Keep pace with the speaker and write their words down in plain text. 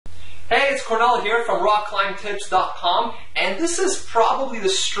Hey, it's Cornell here from rockclimbtips.com, and this is probably the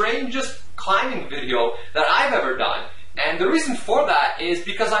strangest climbing video that I've ever done. And the reason for that is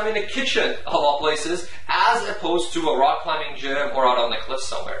because I'm in a kitchen, of all places, as opposed to a rock climbing gym or out on the cliff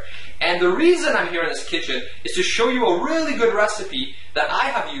somewhere. And the reason I'm here in this kitchen is to show you a really good recipe that I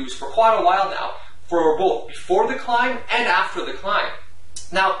have used for quite a while now, for both before the climb and after the climb.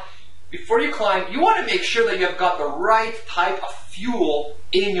 Now, before you climb, you want to make sure that you have got the right type of fuel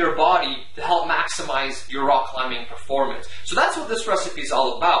in your body to help maximize your rock climbing performance. So that's what this recipe is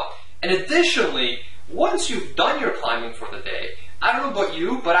all about. And additionally, once you've done your climbing for the day, I don't know about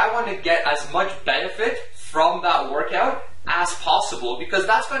you, but I want to get as much benefit from that workout as possible, because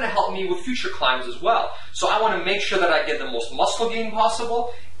that's going to help me with future climbs as well. So I want to make sure that I get the most muscle gain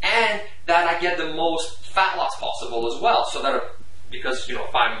possible and that I get the most fat loss possible as well. So that, because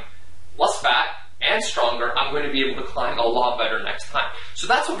if I'm less fat and stronger, I'm going to be able to climb a lot better next time. So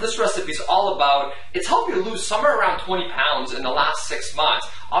that's what this recipe is all about. It's helped me lose somewhere around 20 pounds in the last 6 months.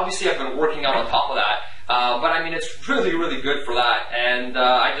 Obviously, I've been working out on top of that, but I mean, it's really, really good for that. And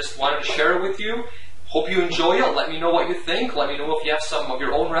I just wanted to share it with you. Hope you enjoy it. Let me know what you think. Let me know if you have some of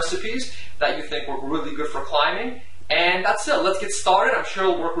your own recipes that you think work really good for climbing. And that's it. Let's get started. I'm sure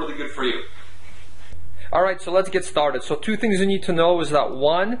it'll work really good for you. Alright, so let's get started. So 2 things you need to know is that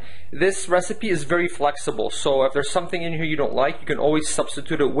 1, this recipe is very flexible. So if there's something in here you don't like, you can always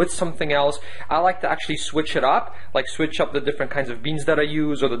substitute it with something else. I like to actually switch it up, like switch up the different kinds of beans that I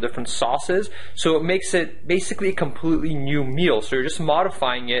use or the different sauces. So it makes it basically a completely new meal. So you're just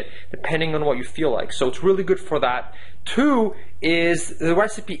modifying it depending on what you feel like. So it's really good for that. 2 is the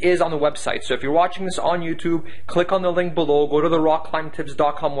recipe is on the website. So if you're watching this on YouTube, click on the link below, go to the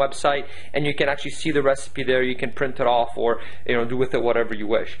rockclimbtips.com website, and you can actually see the recipe there. You can print it off or do with it whatever you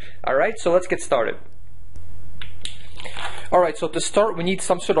wish. Alright, so let's get started. Alright, so to start, we need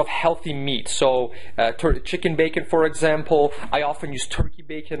some sort of healthy meat. So chicken bacon, for example. I often use turkey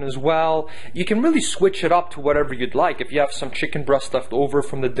bacon as well. You can really switch it up to whatever you'd like. If you have some chicken breast left over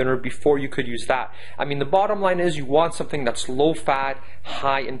from the dinner before, you could use that. I mean, the bottom line is you want something that's low fat,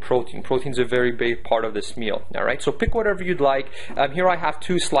 high in protein. Protein's a very big part of this meal. Alright, so pick whatever you'd like. Here I have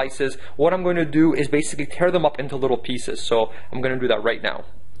 2 slices. What I'm going to do is basically tear them up into little pieces. So I'm going to do that right now.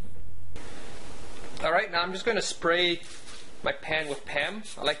 Alright, now I'm just going to spray my pan with PEM.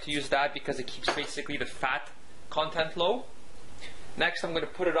 I like to use that because it keeps basically the fat content low. Next, I'm going to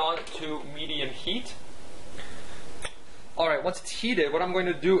put it on to medium heat. Alright, once it's heated, what I'm going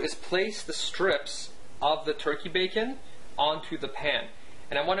to do is place the strips of the turkey bacon onto the pan.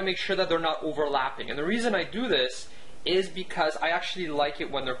 And I want to make sure that they're not overlapping. And the reason I do this is because I actually like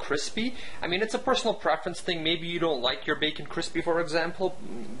it when they're crispy. I mean, it's a personal preference thing. Maybe you don't like your bacon crispy, for example,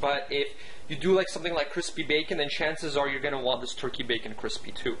 but if you do like something like crispy bacon, then chances are you're going to want this turkey bacon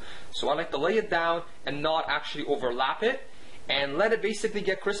crispy too. So I like to lay it down and not actually overlap it, and let it basically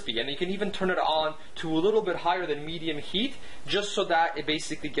get crispy. And you can even turn it on to a little bit higher than medium heat, just so that it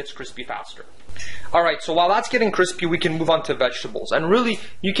basically gets crispy faster. Alright, so while that's getting crispy, we can move on to vegetables. And really,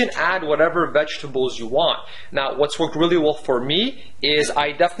 you can add whatever vegetables you want. Now, what's worked really well for me is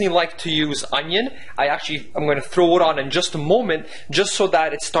I definitely like to use onion. I'm going to throw it on in just a moment, just so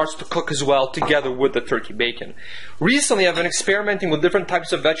that it starts to cook as well together with the turkey bacon. Recently, I've been experimenting with different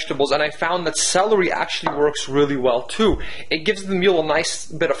types of vegetables, and I found that celery actually works really well too. It gives the meal a nice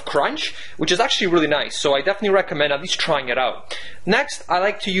bit of crunch, which is actually really nice. So I definitely recommend at least trying it out. Next, I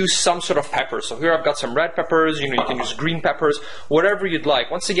like to use some sort of pepper. So here I've got some red peppers, you can use green peppers, whatever you'd like.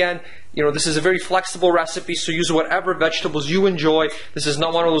 Once again, this is a very flexible recipe, so use whatever vegetables you enjoy. This is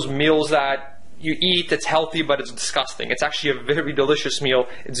not one of those meals that you eat, it's healthy, but it's disgusting. It's actually a very delicious meal.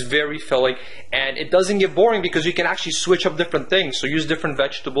 It's very filling, and it doesn't get boring because you can actually switch up different things. So use different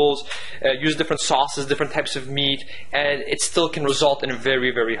vegetables, use different sauces, different types of meat, and it still can result in a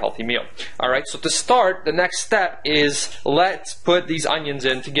very, very healthy meal. Alright, so to start, the next step is let's put these onions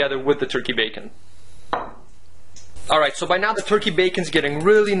in together with the turkey bacon. Alright, so by now the turkey bacon's getting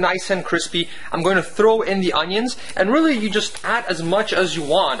really nice and crispy. I'm going to throw in the onions, and really you just add as much as you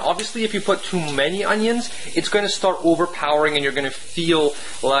want. Obviously, if you put too many onions, it's going to start overpowering and you're going to feel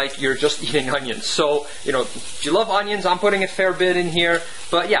like you're just eating onions. So, if you love onions, I'm putting a fair bit in here.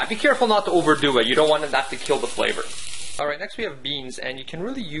 But yeah, be careful not to overdo it. You don't want that to kill the flavor. Alright, next we have beans, and you can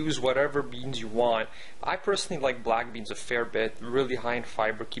really use whatever beans you want. I personally like black beans a fair bit, really high in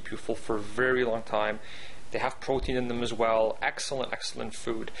fiber, keep you full for a very long time. They have protein in them as well. Excellent, excellent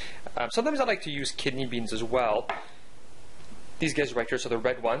food. Sometimes I like to use kidney beans as well. These guys right here, so the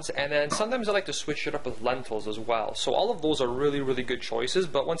red ones. And then sometimes I like to switch it up with lentils as well. So all of those are really, really good choices.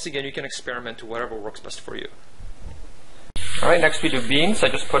 But once again, you can experiment to whatever works best for you. Alright, next we do beans. I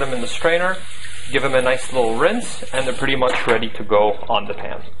just put them in the strainer, give them a nice little rinse, and they're pretty much ready to go on the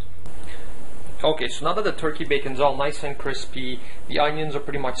pan. Okay, so now that the turkey bacon's all nice and crispy, the onions are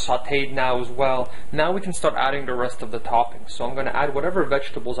pretty much sauteed now as well, now we can start adding the rest of the toppings. So I'm going to add whatever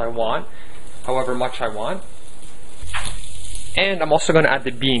vegetables I want, however much I want. And I'm also going to add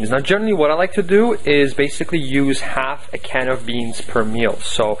the beans. Now generally what I like to do is basically use half a can of beans per meal.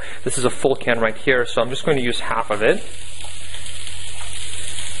 So this is a full can right here, so I'm just going to use half of it.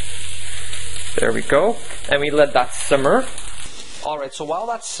 There we go. And we let that simmer. Alright, so while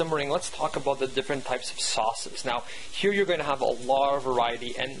that's simmering, let's talk about the different types of sauces. Now, here you're going to have a lot of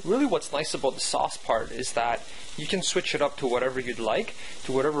variety, and really what's nice about the sauce part is that you can switch it up to whatever you'd like,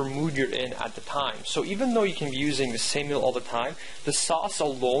 to whatever mood you're in at the time. So even though you can be using the same meal all the time, the sauce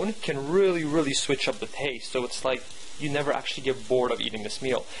alone can really switch up the taste. So it's like you never actually get bored of eating this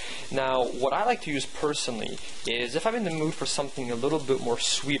meal. Now, what I like to use personally is if I'm in the mood for something a little bit more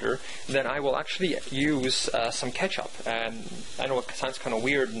sweeter, then I will actually use some ketchup. And I know it sounds kind of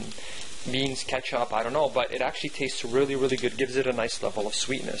weird, and beans, ketchup, I don't know, but it actually tastes really good, gives it a nice level of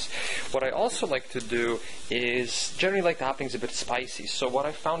sweetness. What I also like to do is generally like to have things a bit spicy. So what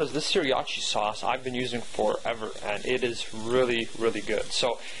I found is this sriracha sauce I've been using forever, and it is really good.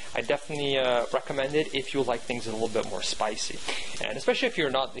 So I definitely recommend it if you like things a little bit more spicy. And especially if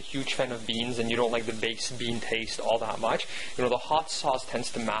you're not a huge fan of beans and you don't like the base bean taste all that much, you know, the hot sauce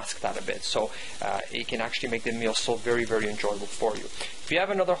tends to mask that a bit. So it can actually make the meal still very enjoyable for you. If you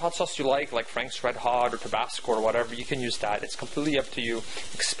have another hot sauce you like Frank's Red Hot or Tabasco or whatever, you can use that. It's completely up to you.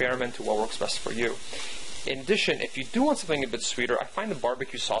 Experiment to what works best for you. In addition, if you do want something a bit sweeter, I find the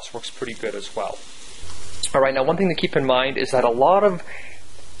barbecue sauce works pretty good as well. Alright, now one thing to keep in mind is that a lot of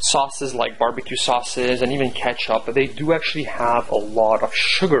sauces like barbecue sauces and even ketchup, they do actually have a lot of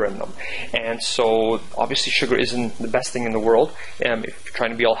sugar in them. And so obviously sugar isn't the best thing in the world if you're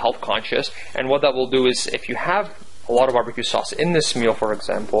trying to be all health conscious. And what that will do is if you have a lot of barbecue sauce in this meal, for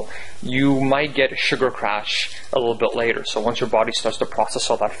example, you might get a sugar crash a little bit later. So once your body starts to process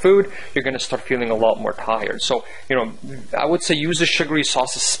all that food, you're going to start feeling a lot more tired. So, you know, I would say use the sugary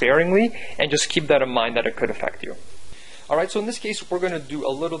sauces sparingly and just keep that in mind that it could affect you. Alright, so in this case, we're going to do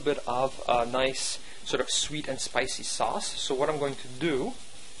a little bit of a nice sort of sweet and spicy sauce. So what I'm going to do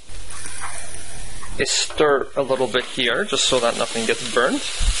is stir a little bit here, just so that nothing gets burnt.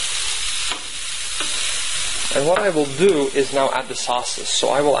 And what I will do is now add the sauces. So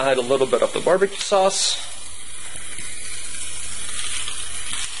I will add a little bit of the barbecue sauce.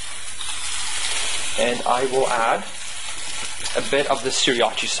 And I will add a bit of the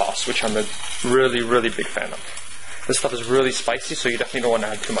sriracha sauce, which I'm a really big fan of. This stuff is really spicy, so you definitely don't want to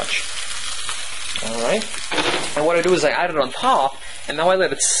add too much. Alright. And what I do is I add it on top, and now I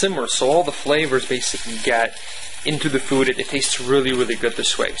let it simmer, so all the flavors basically get into the food. It tastes really good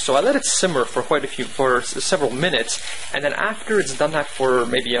this way. So I let it simmer for for several minutes, and then after it's done that for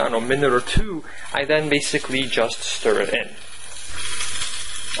maybe, I don't know, a minute or two, I then basically just stir it in.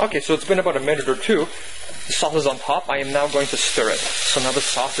 Okay, so it's been about a minute or two. The sauce is on top. I am now going to stir it. So now the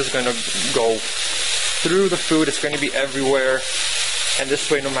sauce is going to go through the food. It's going to be everywhere. And this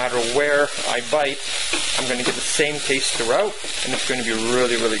way, no matter where I bite, I'm going to get the same taste throughout, and it's going to be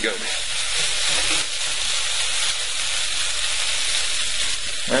really good.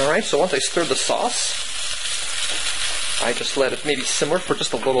 Alright, so once I stir the sauce, I just let it maybe simmer for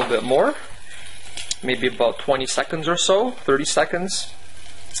just a little bit more. Maybe about 20 seconds or so, 30 seconds.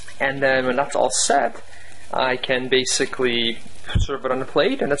 And then when that's all set, I can basically serve it on a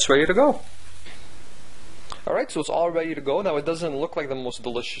plate and it's ready to go. Alright, so it's all ready to go. Now it doesn't look like the most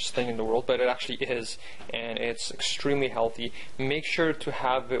delicious thing in the world, but it actually is, and it's extremely healthy. Make sure to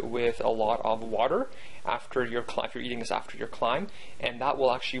have it with a lot of water after your climb, if you're eating this after your climb, and that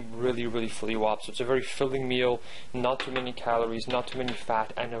will actually really fill you up. So it's a very filling meal, not too many calories, not too many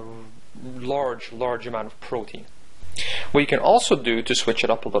fat, and a large amount of protein. What you can also do to switch it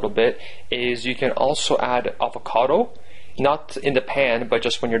up a little bit is you can also add avocado. Not in the pan, but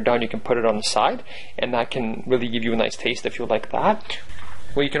just when you're done, you can put it on the side, and that can really give you a nice taste if you like that.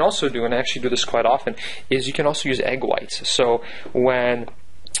 What you can also do, and I actually do this quite often, is you can also use egg whites. So when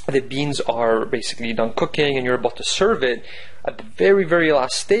the beans are basically done cooking and you're about to serve it, at the very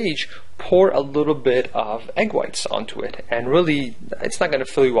last stage, pour a little bit of egg whites onto it. And really, it's not going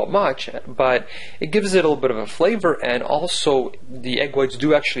to fill you up much, but it gives it a little bit of a flavor, and also the egg whites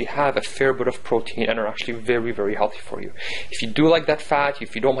do actually have a fair bit of protein and are actually very healthy for you. If you do like that fat,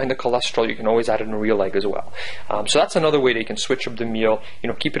 if you don't mind the cholesterol, you can always add in a real egg as well. So that's another way that you can switch up the meal, you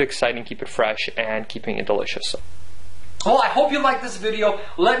know, keep it exciting, keep it fresh, and keeping it delicious. Well, I hope you liked this video.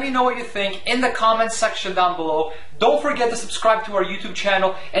 Let me know what you think in the comments section down below. Don't forget to subscribe to our YouTube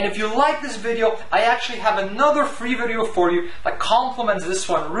channel. And if you like this video, I actually have another free video for you that complements this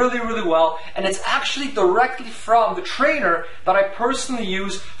one really, really well. And it's actually directly from the trainer that I personally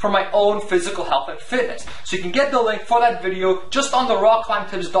use for my own physical health and fitness. So you can get the link for that video just on the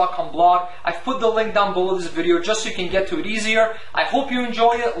rockclimbtips.com blog. I've put the link down below this video just so you can get to it easier. I hope you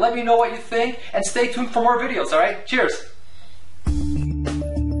enjoy it. Let me know what you think and stay tuned for more videos, alright? Cheers!